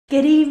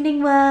Good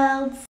evening,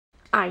 worlds.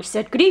 I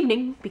said good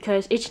evening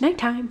because it's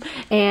nighttime,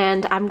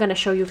 and I'm gonna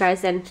show you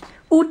guys an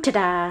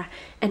ooh-ta-da,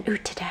 and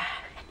ooh-ta-da,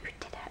 and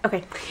ooh-ta-da.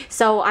 Okay,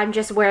 so I'm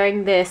just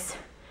wearing this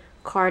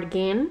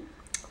cardigan.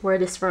 Where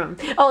is this from?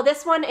 Oh,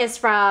 this one is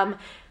from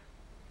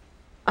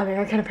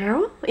American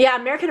Apparel? Yeah,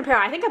 American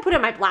Apparel. I think I put it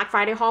in my Black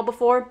Friday haul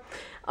before.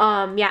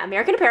 Yeah,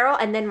 American Apparel.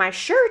 And then my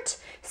shirt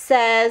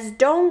says,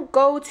 don't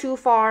go too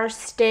far,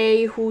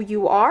 stay who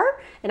you are.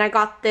 And I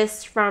got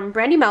this from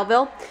Brandy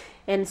Melville.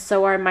 And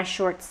so are my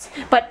shorts.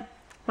 But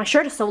my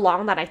shirt is so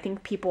long that I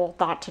think people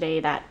thought today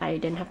that I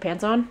didn't have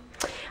pants on.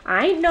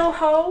 I ain't no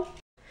hoe.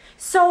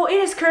 So it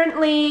is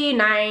currently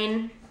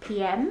 9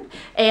 p.m.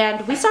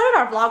 And we started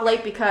our vlog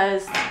late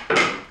because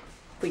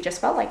we just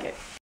felt like it.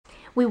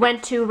 We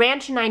went to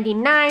Ranch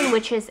 99,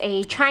 which is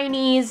a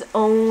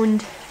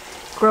Chinese-owned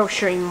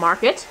grocery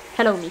market.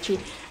 Hello, Michi.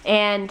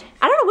 And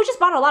I don't know, we just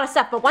bought a lot of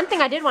stuff, but one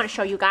thing I did want to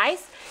show you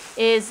guys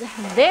is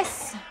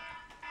this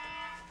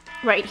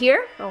right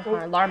here. Oh,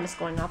 our alarm is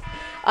going off.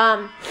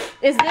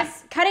 Is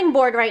this cutting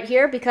board right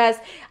here, because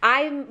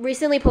I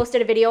recently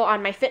posted a video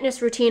on my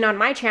fitness routine on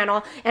my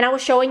channel, and I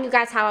was showing you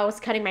guys how I was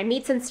cutting my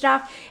meats and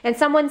stuff, and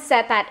someone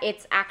said that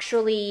it's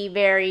actually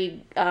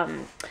very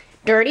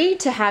dirty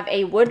to have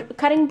a wood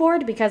cutting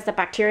board because the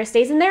bacteria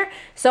stays in there.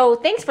 So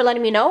thanks for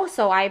letting me know.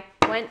 So I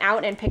went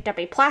out and picked up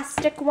a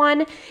plastic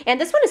one,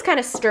 and this one is kind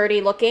of sturdy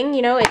looking,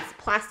 you know, it's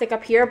plastic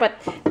up here, but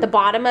the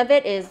bottom of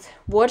it is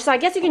wood. So I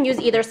guess you can use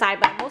either side,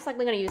 but I'm most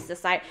likely going to use this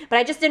side. But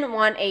I just didn't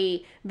want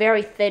a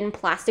very thin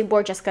plastic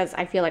board just because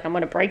I feel like I'm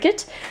going to break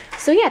it.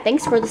 So yeah,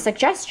 thanks for the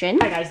suggestion.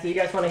 Hi guys, do you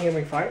guys want to hear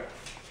me fart?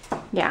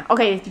 Yeah,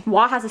 okay,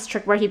 Wah has this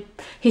trick where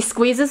he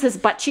squeezes his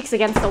butt cheeks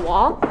against the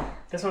wall.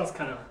 This one's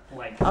kind of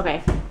like...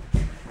 Okay.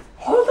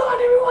 Hold on,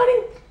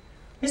 everybody!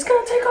 He's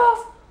gonna take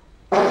off!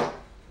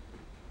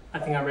 I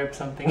think I ripped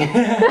something. If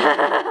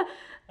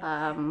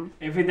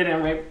it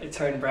didn't rip, it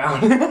turned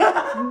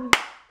brown.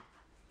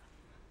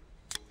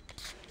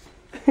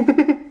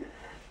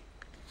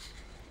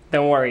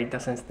 Don't worry, it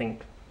doesn't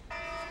stink.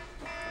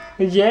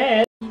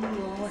 Yeah!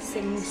 Oh,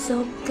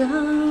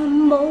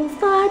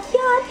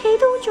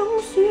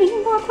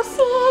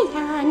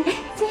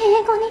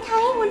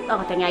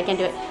 dang it, I can't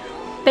do it.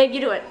 Babe,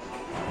 you do it.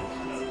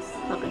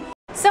 Okay.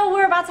 So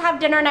we're about to have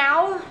dinner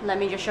now. Let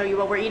me just show you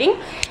what we're eating.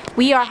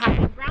 We are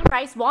having brown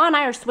rice. Wah and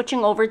I are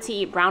switching over to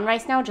eat brown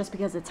rice now just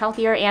because it's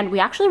healthier, and we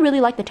actually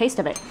really like the taste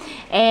of it.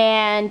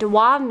 And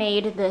Wah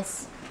made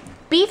this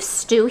beef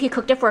stew. He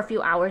cooked it for a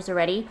few hours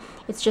already.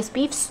 It's just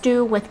beef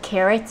stew with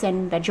carrots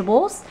and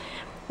vegetables,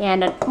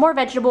 and more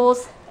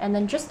vegetables, and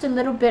then just a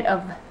little bit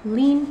of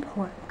lean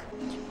pork.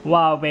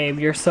 Wow, babe,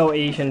 you're so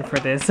Asian for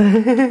this.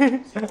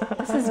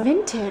 This is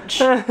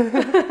vintage.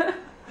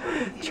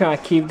 Try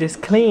to keep this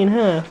clean,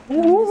 huh?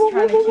 Just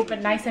trying to keep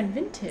it nice and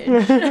vintage.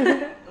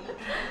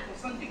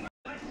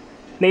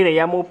 你哋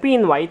有冇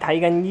邊位睇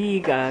緊依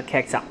個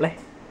劇集呢？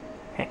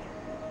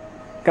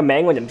個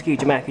名我就唔知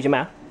叫做咩，叫做咩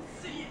啊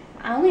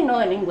 ？I only know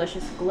in English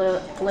it's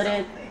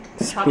glitted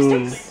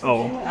chopsticks.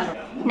 Oh.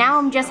 Now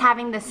I'm just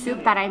having the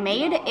soup that I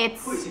made.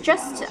 It's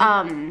just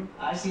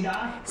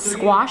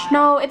squash.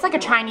 No, it's like a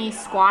Chinese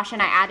squash,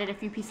 and I added a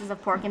few pieces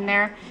of pork in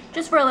there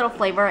just for a little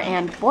flavor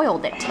and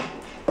boiled it.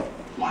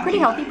 Pretty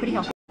healthy, pretty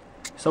healthy.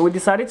 So we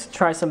decided to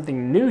try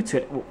something new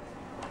today.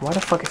 Why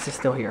the fuck is this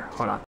still here?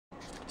 Hold on.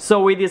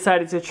 So we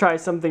decided to try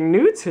something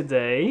new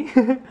today.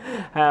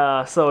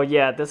 So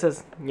yeah, this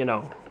is, you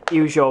know,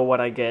 usual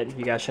what I get.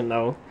 You guys should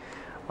know.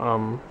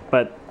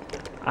 But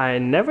I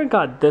never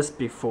got this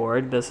before.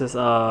 This is,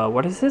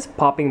 what is this?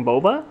 Popping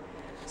boba?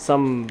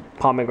 Some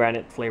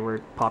pomegranate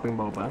flavored popping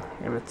boba.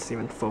 If it's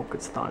even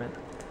focused on it.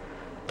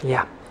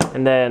 Yeah.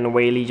 And then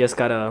Weylie just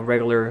got a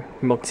regular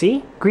milk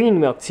tea. Green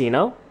milk tea,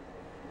 no?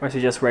 Or is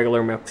it just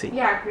regular milk tea?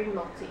 Yeah, green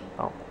milk tea.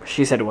 Oh,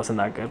 she said it wasn't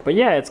that good. But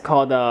yeah, it's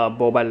called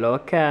Boba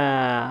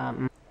Loca.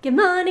 Good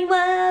morning,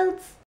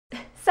 worlds!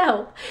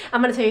 So,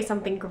 I'm gonna tell you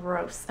something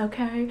gross,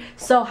 okay?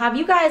 So, have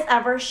you guys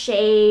ever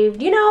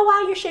shaved, you know,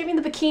 while you're shaving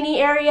the bikini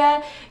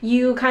area,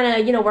 you kind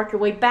of, you know, work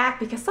your way back?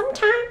 Because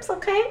sometimes,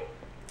 okay?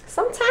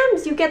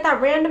 Sometimes you get that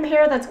random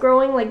hair that's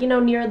growing, like, you know,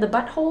 near the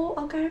butthole,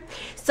 okay?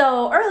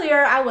 So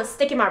earlier I was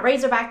sticking my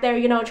razor back there,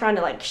 you know, trying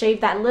to like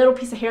shave that little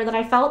piece of hair that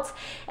I felt.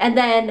 And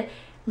then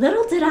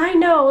little did I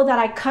know that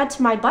I cut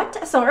my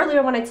butt. So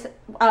earlier when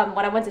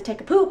I went to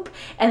take a poop,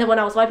 and then when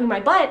I was wiping my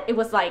butt, it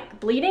was like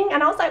bleeding,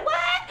 and I was like,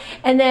 what?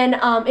 And then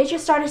it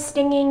just started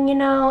stinging, you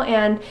know,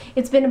 and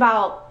it's been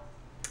about,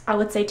 I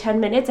would say 10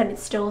 minutes, and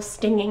it's still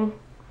stinging.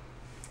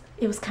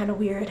 It was kind of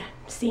weird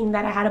seeing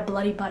that I had a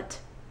bloody butt.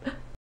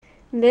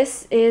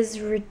 This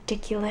is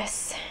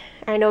ridiculous.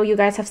 I know you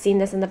guys have seen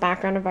this in the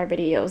background of our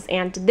videos,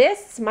 and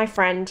this, my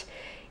friend,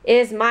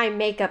 is my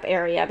makeup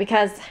area,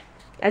 because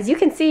as you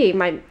can see,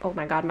 oh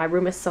my god, my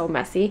room is so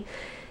messy.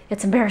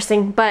 It's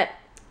embarrassing, but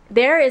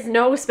there is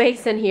no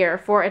space in here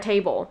for a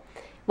table.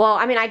 Well,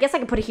 I mean, I guess I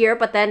could put it here,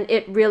 but then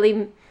it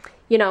really,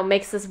 you know,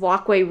 makes this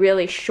walkway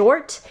really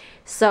short.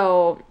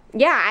 So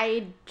yeah,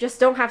 I just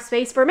don't have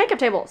space for a makeup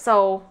table.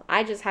 So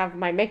I just have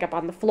my makeup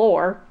on the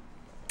floor.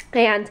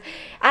 And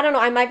I don't know,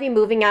 I might be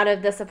moving out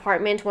of this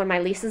apartment when my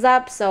lease is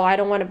up, so I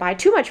don't want to buy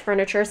too much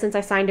furniture since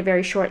I signed a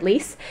very short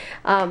lease.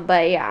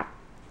 But yeah,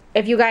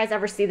 if you guys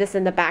ever see this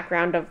in the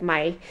background of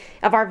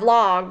our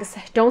vlogs,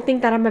 don't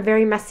think that I'm a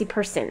very messy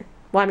person.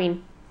 Well, I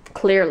mean,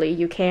 clearly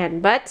you can,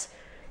 but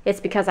it's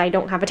because I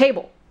don't have a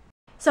table.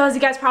 So as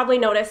you guys probably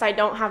noticed, I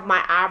don't have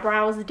my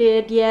eyebrows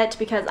did yet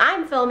because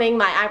I'm filming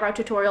my eyebrow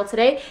tutorial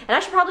today, and I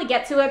should probably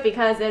get to it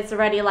because it's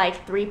already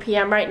like 3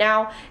 p.m. right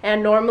now,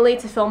 and normally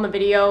to film a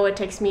video it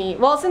takes me,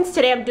 well, since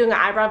today I'm doing an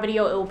eyebrow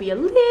video, it will be a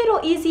little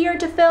easier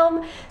to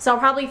film, so I'll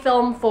probably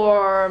film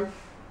for,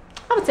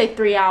 I would say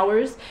 3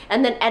 hours,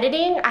 and then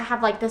editing, I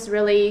have like this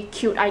really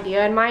cute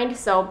idea in mind,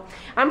 so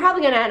I'm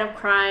probably gonna end up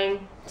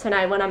crying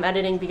tonight when I'm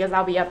editing because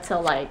I'll be up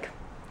till like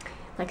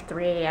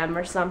 3 a.m.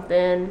 or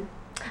something.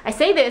 I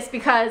say this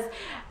because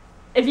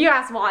if you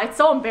ask why, it's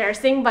so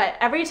embarrassing, but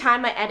every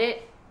time I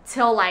edit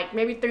till like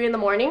maybe 3 in the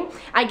morning,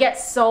 I get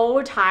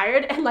so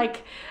tired, and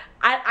like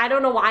I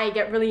don't know why I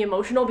get really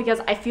emotional because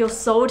I feel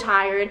so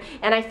tired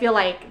and I feel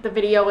like the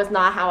video is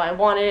not how I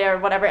wanted it or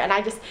whatever, and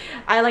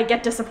I like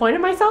get disappointed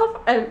in myself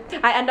and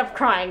I end up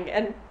crying,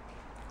 and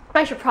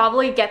I should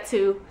probably get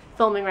to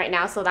filming right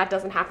now so that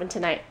doesn't happen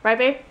tonight, right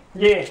babe?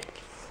 Yeah.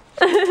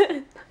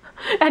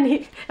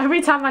 And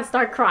every time I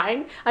start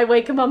crying, I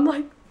wake him, I'm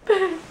like,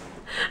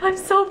 I'm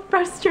so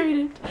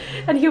frustrated,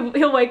 and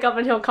he'll wake up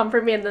and he'll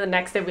comfort me, and then the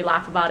next day we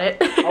laugh about it.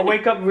 I'll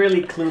wake up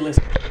really clueless.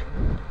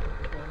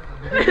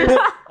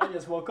 I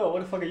just woke up.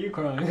 What the fuck are you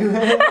crying?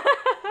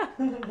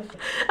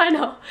 I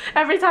know.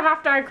 Every time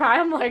after I cry,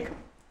 I'm like,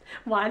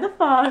 why the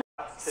fuck?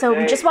 So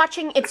we're just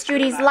watching It's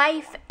Judy's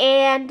Life,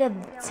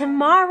 and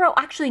tomorrow,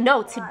 actually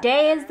no,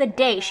 today is the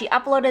day. She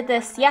uploaded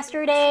this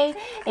yesterday,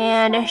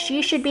 and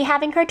she should be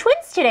having her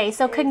twins today.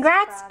 So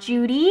congrats,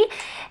 Judy.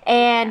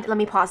 And let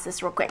me pause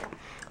this real quick.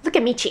 Look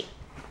at Michi.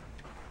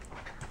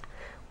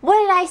 What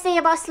did I say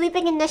about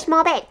sleeping in the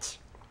small beds?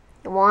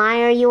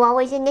 Why are you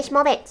always in the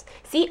small beds?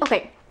 See,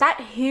 okay, that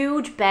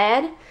huge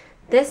bed,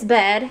 this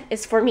bed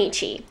is for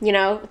Michi, you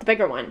know, the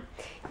bigger one.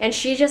 And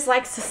she just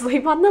likes to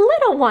sleep on the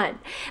little one.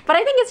 But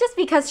I think it's just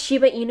because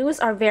Shiba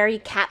Inus are very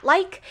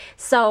cat-like,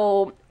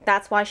 so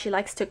that's why she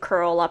likes to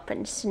curl up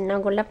and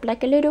snuggle up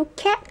like a little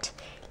cat.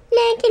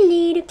 Like a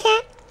little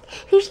cat,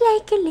 who's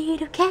like a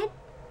little cat.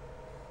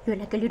 You're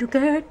like a little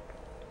cat.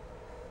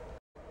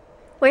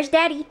 Where's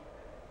Daddy?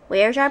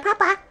 Where's our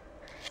papa?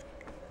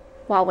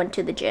 Wah went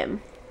to the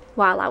gym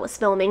while I was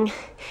filming.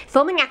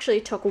 Filming actually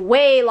took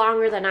way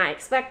longer than I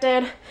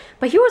expected,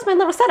 but here was my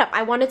little setup.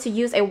 I wanted to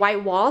use a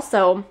white wall,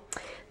 so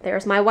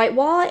there's my white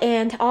wall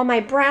and all my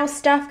brow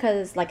stuff,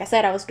 because like I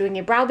said, I was doing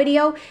a brow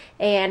video,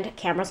 and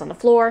camera's on the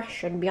floor.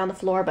 Shouldn't be on the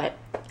floor, but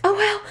oh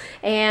well.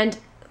 And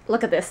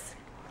look at this.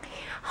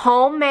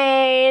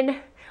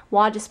 Homemade.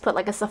 Wah just put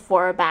like a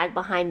Sephora bag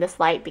behind this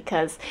light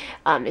because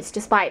it's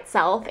just by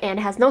itself and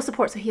has no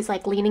support, so he's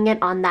like leaning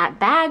it on that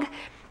bag.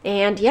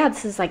 And yeah,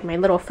 this is like my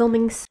little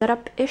filming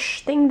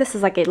setup-ish thing. This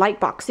is like a light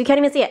box. You can't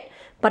even see it.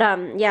 But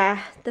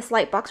yeah, this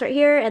light box right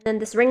here, and then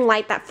this ring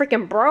light that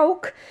freaking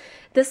broke.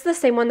 This is the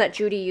same one that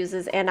Judy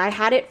uses, and I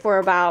had it for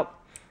about,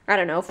 I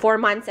don't know, 4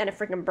 months, and it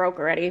freaking broke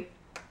already.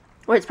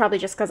 Or it's probably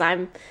just because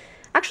I'm...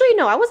 Actually,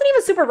 no, I wasn't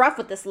even super rough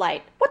with this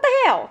light. What the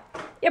hell?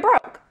 It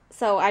broke.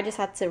 So I just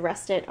had to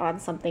rest it on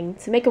something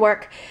to make it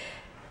work.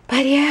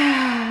 But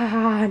yeah,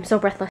 I'm so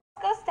breathless.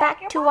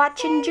 Back to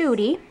watching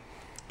Judy.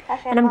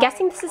 And I'm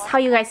guessing this is how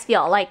you guys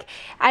feel. Like,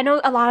 I know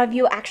a lot of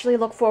you actually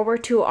look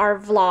forward to our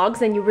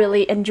vlogs and you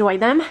really enjoy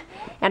them.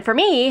 And for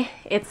me,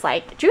 it's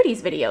like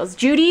Judy's videos.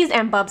 Judy's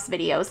and Bub's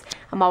videos.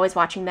 I'm always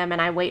watching them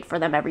and I wait for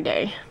them every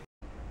day.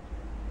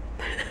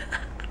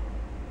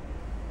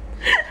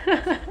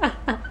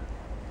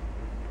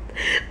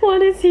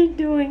 What is he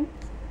doing?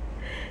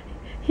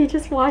 He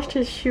just washed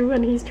his shoe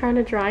and he's trying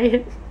to dry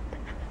it.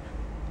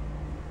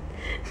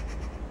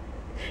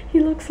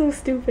 He looks so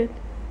stupid.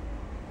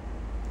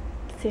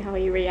 See how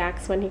he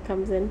reacts when he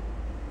comes in.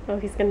 Oh,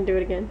 he's gonna do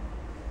it again.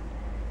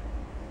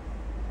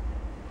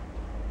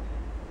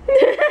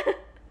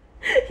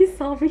 He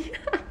saw me.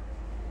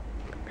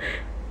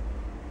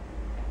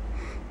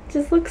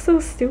 Just looks so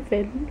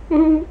stupid.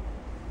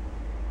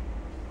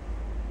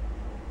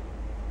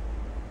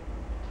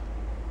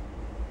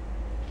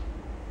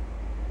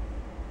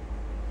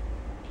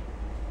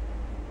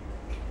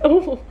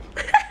 Oh.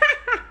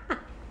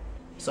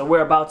 So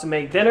we're about to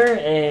make dinner,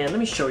 and let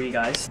me show you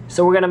guys.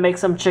 So we're gonna make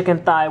some chicken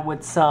thigh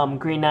with some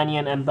green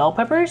onion and bell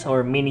peppers,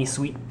 or mini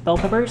sweet bell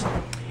peppers.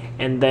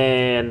 And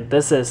then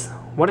this is,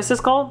 what is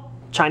this called?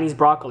 Chinese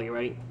broccoli,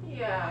 right?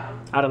 Yeah.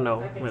 I don't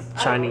know, with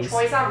Chinese.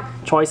 菜心。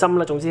菜心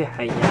啦，總之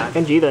係啊，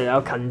跟住呢度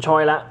有芹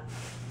菜啦，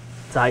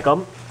就係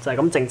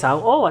咁整炒。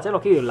哦，或者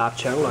落幾條臘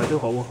腸落去都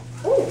好。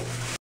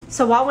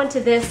So I went to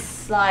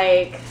this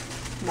like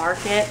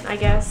market, I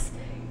guess,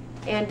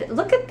 and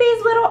look at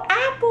these little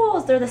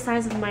apples. They're the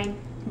size of my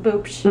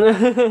boobs.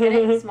 Get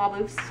it? Small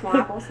boobs, small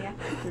apples. Yeah.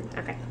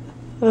 Okay.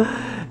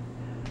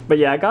 But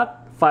yeah, I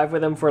got 5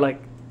 of them for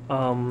like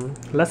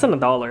less than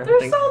 $1.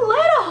 They're so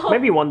little.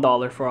 Maybe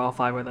 $1 for all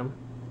 5 of them.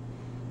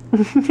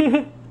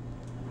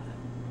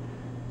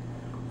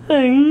 Wow.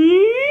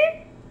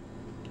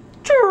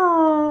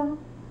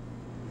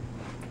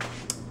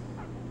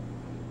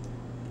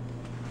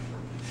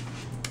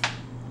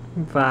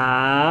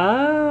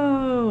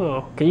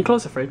 Can you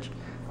close the fridge?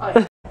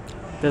 Oh.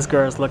 This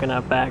girl's looking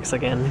at bags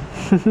again.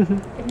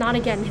 Not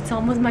again, it's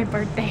almost my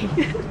birthday.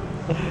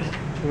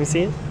 Can we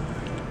see it?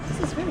 This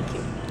is really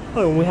cute.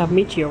 Oh, and we have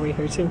Michi over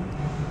here too.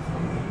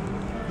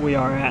 We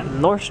are at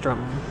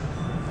Nordstrom.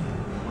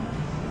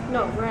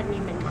 No, we're at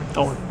Neiman Marcus.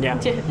 Oh, yeah,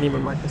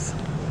 Neiman Marcus.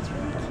 It's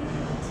really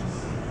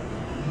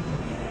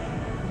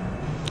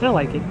cute. I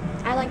like it.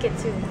 I like it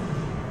too.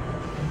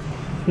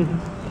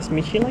 Does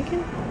Michi like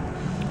it?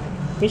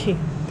 Michi,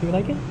 do you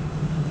like it?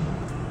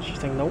 She's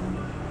saying nope.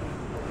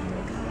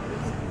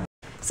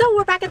 So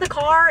we're back at the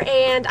car,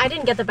 and I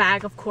didn't get the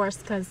bag, of course,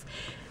 because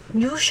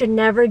you should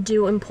never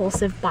do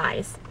impulsive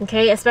buys,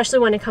 okay? Especially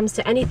when it comes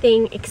to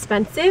anything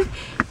expensive.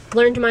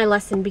 Learned my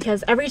lesson,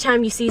 because every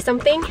time you see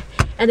something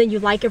and then you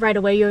like it right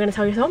away, you're gonna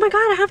tell yourself, oh my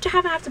god, I have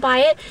to buy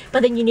it.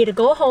 But then you need to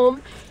go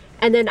home,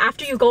 and then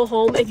after you go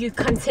home, if you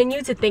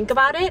continue to think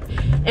about it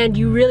and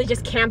you really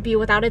just can't be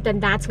without it, then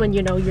that's when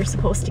you know you're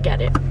supposed to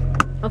get it.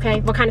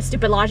 Okay, what kind of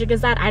stupid logic is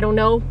that? I don't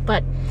know,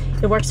 but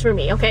it works for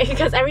me, okay?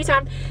 Because every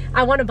time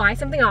I want to buy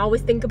something, I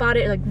always think about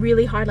it like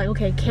really hard, like,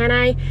 okay, can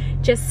I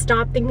just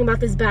stop thinking about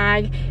this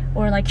bag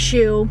or like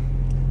shoe?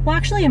 Well,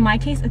 actually, in my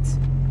case, it's,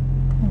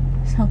 oh,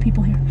 there's hell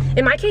people here.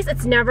 In my case,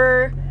 it's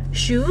never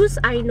shoes.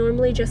 I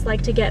normally just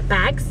like to get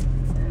bags.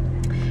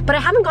 But I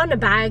haven't gotten a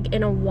bag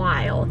in a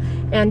while.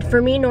 And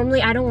for me,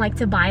 normally I don't like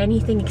to buy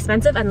anything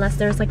expensive unless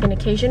there's like an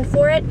occasion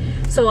for it.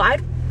 So I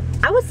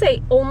would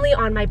say only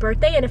on my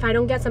birthday, and if I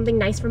don't get something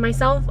nice for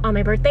myself on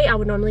my birthday, I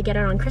would normally get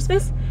it on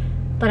Christmas.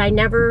 But I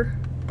never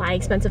buy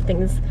expensive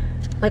things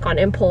like on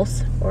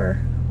impulse or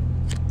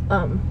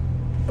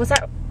what's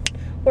that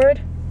word?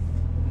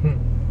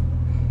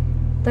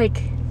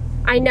 Like,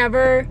 I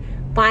never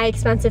buy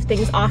expensive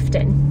things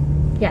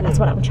often. Yeah, that's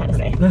what I'm trying to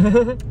say.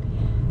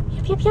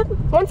 Yep.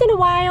 Once in a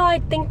while, I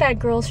think that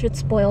girls should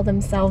spoil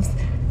themselves,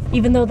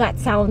 even though that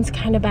sounds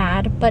kind of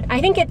bad, but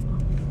I think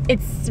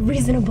it's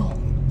reasonable.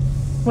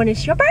 When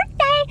it's your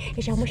birthday,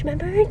 it's almost my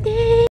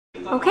birthday.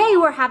 Okay,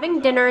 we're having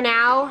dinner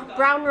now.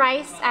 Brown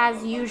rice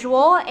as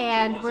usual,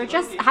 and we're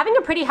just having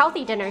a pretty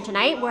healthy dinner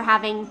tonight. We're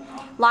having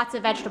lots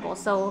of vegetables.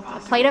 So a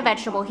plate of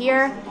vegetable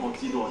here,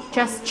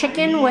 just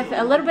chicken with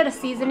a little bit of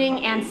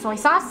seasoning and soy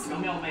sauce,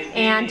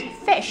 and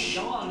fish.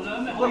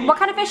 What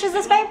kind of fish is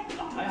this, babe?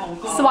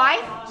 Swai?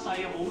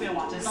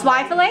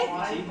 Swai fillet?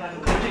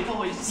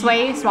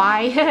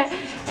 Swai.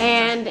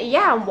 And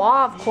yeah,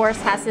 Wah, of course,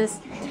 has his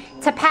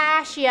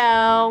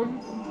tapatio.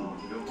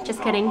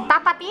 Just kidding.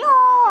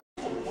 Tapatio!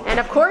 And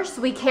of course,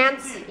 we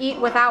can't eat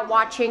without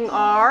watching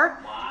our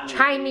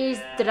Chinese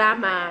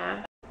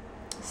drama.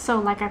 So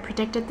like I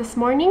predicted this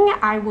morning,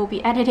 I will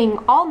be editing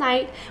all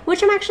night,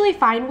 which I'm actually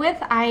fine with.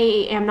 I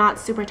am not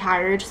super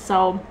tired,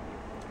 so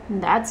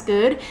that's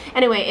good.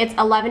 Anyway, it's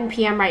 11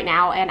 p.m. right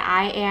now, and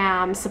I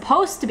am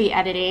supposed to be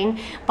editing,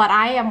 but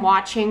I am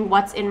watching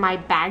what's in my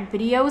bag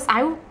videos.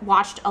 I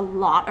watched a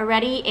lot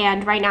already,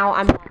 and right now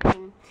I'm watching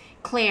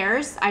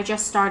Claire's. I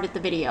just started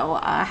the video.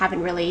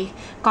 Haven't really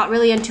got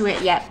really into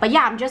it yet, but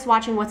yeah, I'm just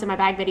watching what's in my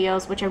bag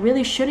videos, which I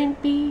really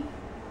shouldn't be,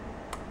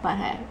 but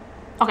hey.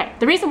 Okay,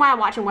 the reason why I'm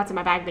watching what's in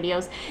my bag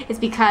videos is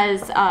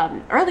because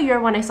earlier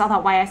when I saw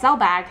that YSL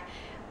bag,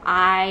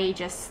 I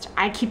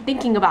keep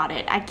thinking about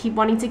it. I keep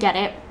wanting to get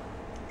it,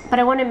 but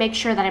I want to make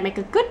sure that I make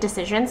a good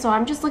decision. So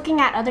I'm just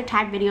looking at other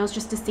tag videos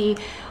just to see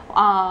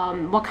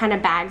what kind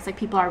of bags like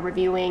people are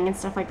reviewing and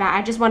stuff like that.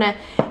 I just want to,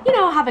 you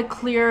know, have a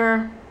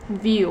clear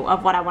view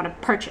of what I want to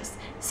purchase.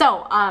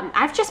 So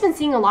I've just been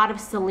seeing a lot of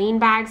Celine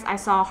bags. I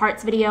saw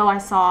Heart's video, I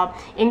saw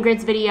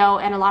Ingrid's video,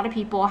 and a lot of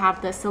people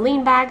have the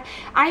Celine bag.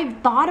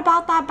 I've thought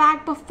about that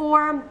bag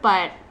before,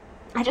 but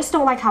I just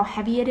don't like how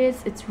heavy it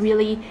is. It's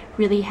really,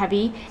 really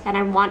heavy, and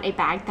I want a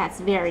bag that's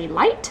very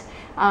light.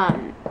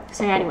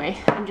 So yeah, anyway,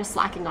 I'm just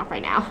slacking off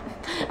right now.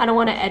 I don't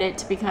want to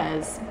edit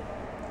because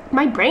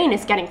my brain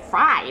is getting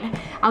fried.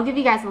 I'll give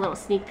you guys a little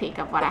sneak peek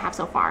of what I have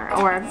so far.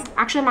 Or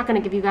actually, I'm not going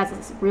to give you guys a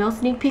real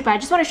sneak peek, but I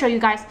just want to show you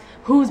guys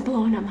who's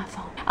blowing up my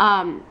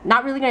phone.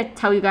 Not really going to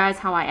tell you guys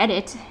how I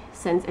edit,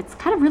 since it's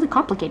kind of really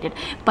complicated.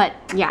 But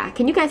yeah,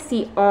 can you guys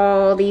see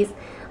all these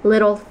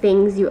little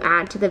things you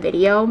add to the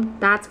video?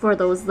 That's for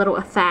those little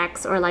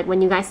effects, or like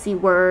when you guys see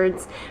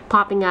words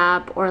popping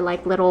up, or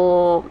like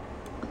little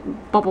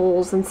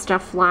bubbles and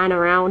stuff flying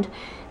around.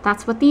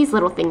 That's what these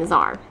little things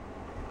are.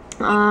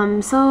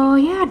 So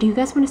yeah, do you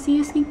guys want to see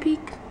a sneak peek?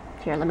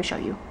 Here, let me show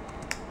you.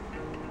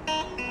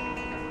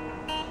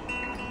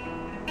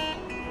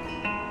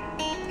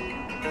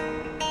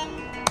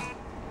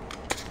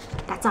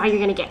 That's all you're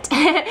gonna get.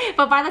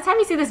 But by the time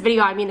you see this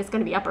video, I mean, it's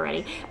gonna be up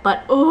already.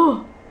 But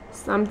oh,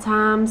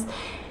 sometimes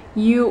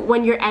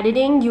when you're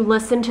editing, you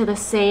listen to the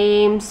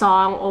same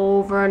song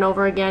over and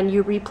over again.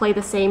 You replay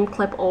the same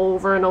clip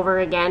over and over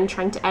again,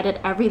 trying to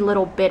edit every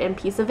little bit and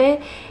piece of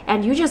it,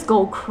 and you just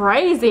go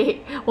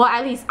crazy. Well,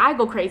 at least I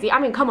go crazy. I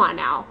mean, come on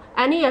now.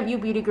 Any of you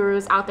beauty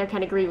gurus out there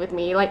can agree with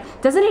me. Like,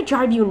 doesn't it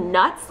drive you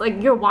nuts?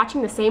 Like, you're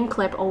watching the same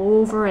clip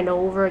over and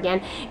over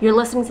again. You're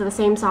listening to the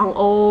same song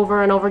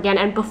over and over again,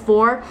 and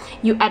before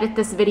you edit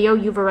this video,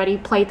 you've already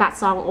played that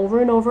song over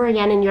and over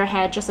again in your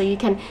head just so you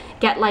can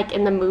get like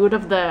in the mood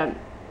of the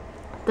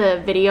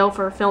video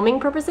for filming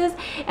purposes.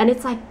 And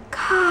it's like,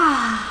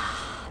 God.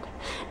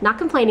 Not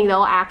complaining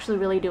though, I actually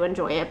really do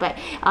enjoy it, but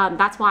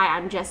that's why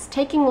I'm just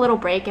taking a little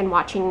break and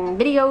watching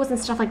videos and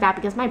stuff like that,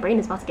 because my brain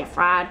is about to get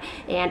fried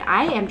and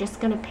I am just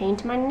gonna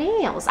paint my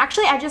nails.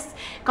 Actually, I just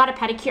got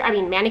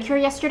a manicure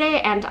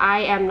yesterday, and I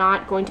am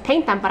not going to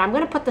paint them, but I'm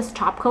gonna put this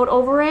top coat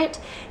over it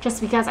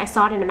just because I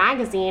saw it in a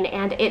magazine,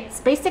 and it's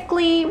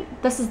basically,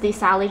 this is the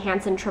Sally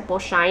Hansen Triple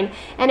Shine,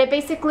 and it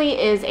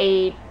basically is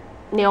a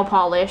nail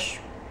polish,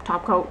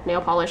 top coat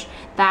nail polish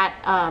that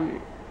how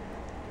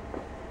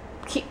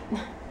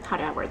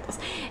do I word this?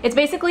 It's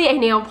basically a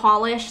nail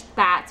polish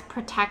that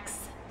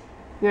protects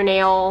your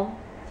nail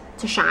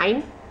to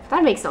shine.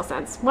 That makes no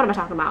sense. What am I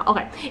talking about?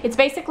 Okay, it's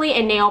basically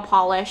a nail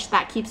polish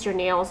that keeps your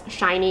nails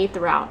shiny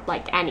throughout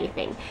like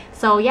anything.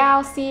 So yeah,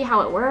 I'll see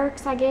how it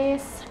works, I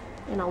guess,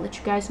 and I'll let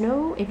you guys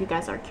know if you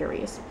guys are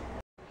curious.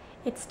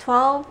 It's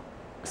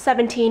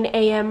 12:17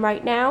 a.m.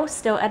 right now,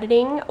 still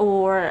editing,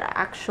 or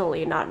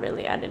actually not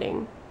really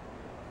editing.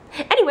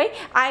 Anyway,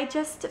 I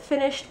just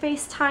finished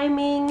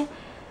FaceTiming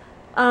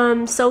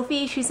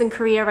Sophie. She's in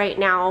Korea right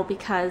now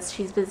because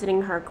she's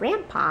visiting her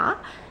grandpa,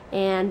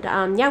 and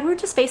yeah, we were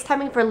just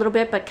FaceTiming for a little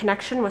bit, but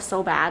connection was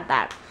so bad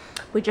that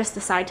we just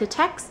decided to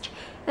text.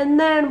 And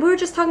then we were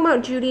just talking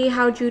about Judy,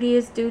 how Judy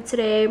is due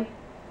today,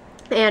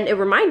 and it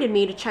reminded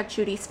me to check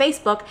Judy's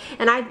Facebook,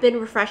 and I've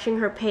been refreshing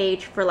her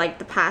page for like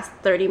the past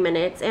 30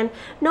 minutes and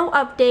no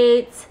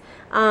updates.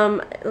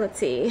 Let's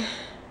see,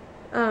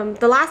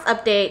 the last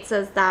update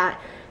says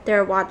that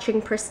they're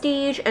watching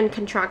Prestige and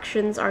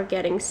contractions are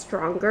getting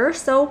stronger.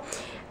 So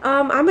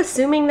I'm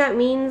assuming that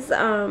means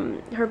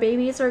her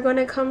babies are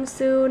gonna come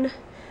soon,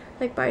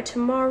 like by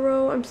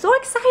tomorrow. I'm so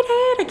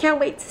excited. I can't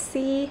wait to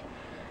see.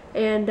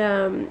 And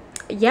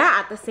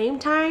yeah, at the same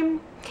time,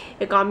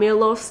 it got me a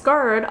little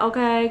scared,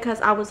 okay,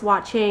 because I was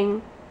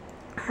watching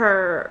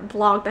her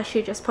blog that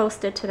she just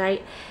posted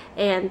tonight,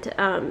 and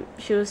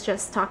she was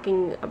just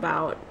talking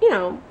about, you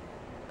know,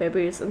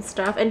 babies and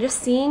stuff, and just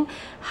seeing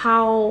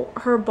how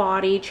her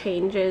body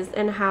changes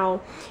and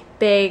how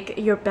big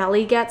your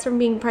belly gets from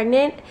being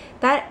pregnant.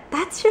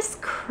 That's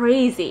just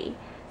crazy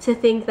to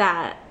think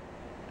that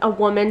a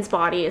woman's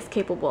body is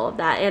capable of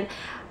that. And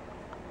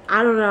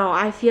I don't know,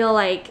 I feel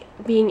like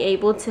being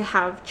able to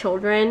have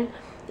children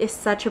is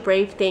such a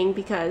brave thing,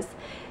 because,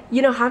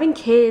 you know, having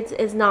kids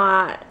is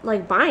not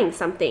like buying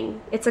something.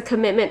 It's a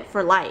commitment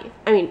for life.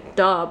 I mean,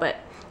 duh, but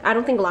I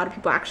don't think a lot of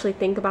people actually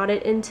think about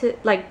it into,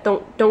 like,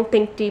 don't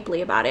think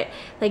deeply about it.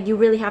 Like, you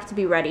really have to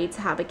be ready to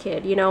have a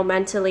kid, you know,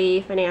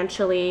 mentally,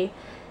 financially,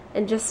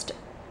 and just,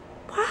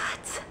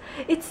 what?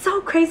 It's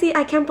so crazy.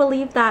 I can't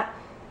believe that,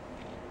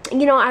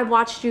 you know, I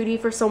watched Judy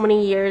for so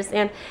many years,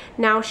 and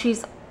now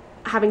she's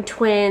having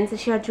twins, and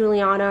she had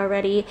Juliana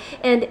already,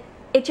 and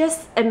it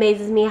just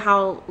amazes me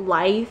how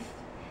life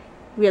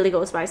really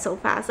goes by so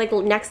fast. Like,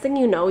 next thing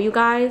you know, you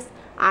guys,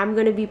 I'm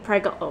gonna be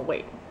pregnant. Oh,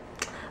 wait.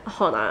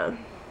 Hold on.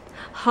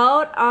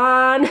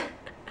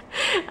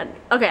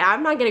 Okay,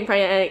 I'm not getting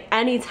pregnant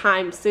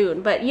anytime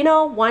soon, but you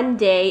know, one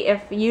day,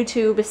 if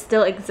YouTube is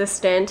still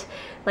existent,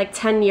 like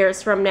 10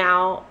 years from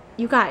now,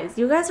 you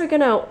guys are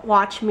gonna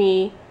watch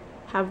me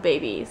have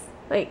babies.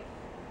 Like,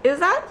 is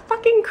that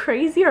fucking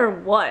crazy or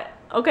what?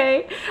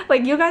 Okay,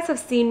 like, you guys have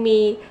seen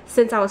me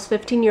since I was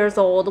 15 years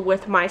old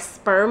with my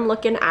sperm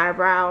looking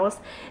eyebrows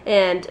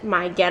and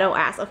my ghetto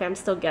ass. Okay, I'm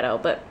still ghetto,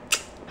 but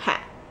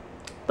ha.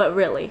 But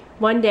really,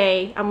 one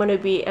day I'm gonna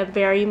be a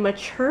very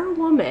mature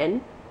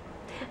woman.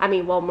 I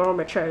mean, well, more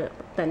mature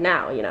than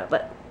now, you know,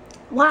 but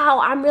wow,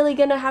 I'm really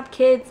gonna have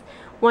kids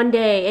one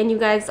day, and you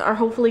guys are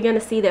hopefully gonna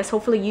see this.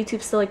 Hopefully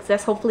YouTube still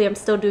exists. Hopefully I'm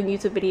still doing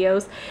YouTube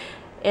videos,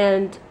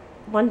 and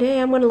one day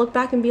I'm gonna look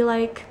back and be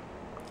like,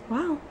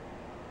 wow,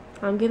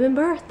 I'm giving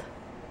birth.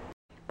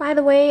 By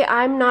the way,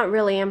 I'm not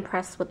really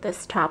impressed with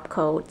this top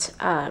coat.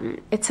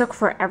 It took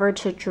forever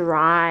to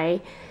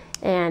dry,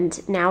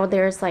 and now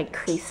there's like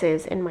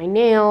creases in my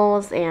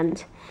nails,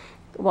 and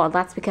well,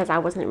 that's because I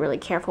wasn't really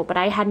careful, but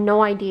I had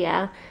no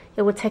idea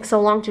it would take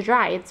so long to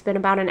dry. It's been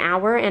about an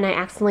hour, and I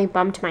accidentally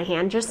bumped my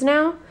hand just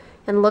now,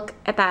 and look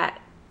at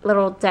that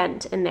little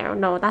dent in there.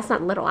 No, that's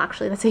not little,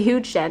 actually, that's a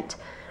huge dent.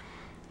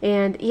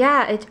 And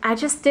yeah, I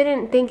just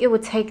didn't think it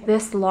would take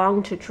this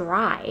long to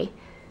dry.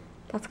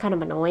 That's kind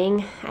of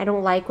annoying. I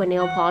don't like when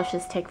nail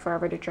polishes take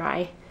forever to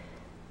dry.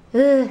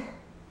 Ugh.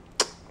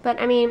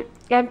 But I mean,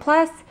 and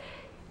plus,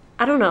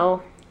 I don't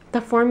know, the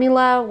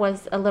formula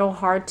was a little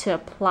hard to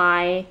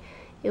apply.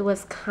 It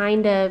was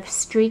kind of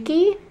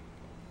streaky.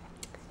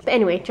 But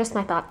anyway, just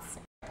my thoughts.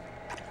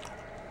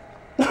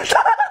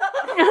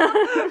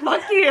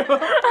 Fuck you.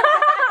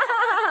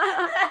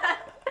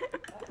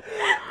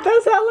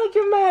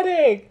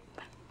 dramatic.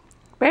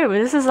 Babe,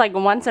 this is like a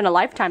once in a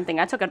lifetime thing.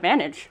 I took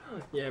advantage.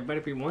 Yeah, it better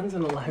be once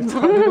in a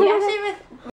lifetime. You actually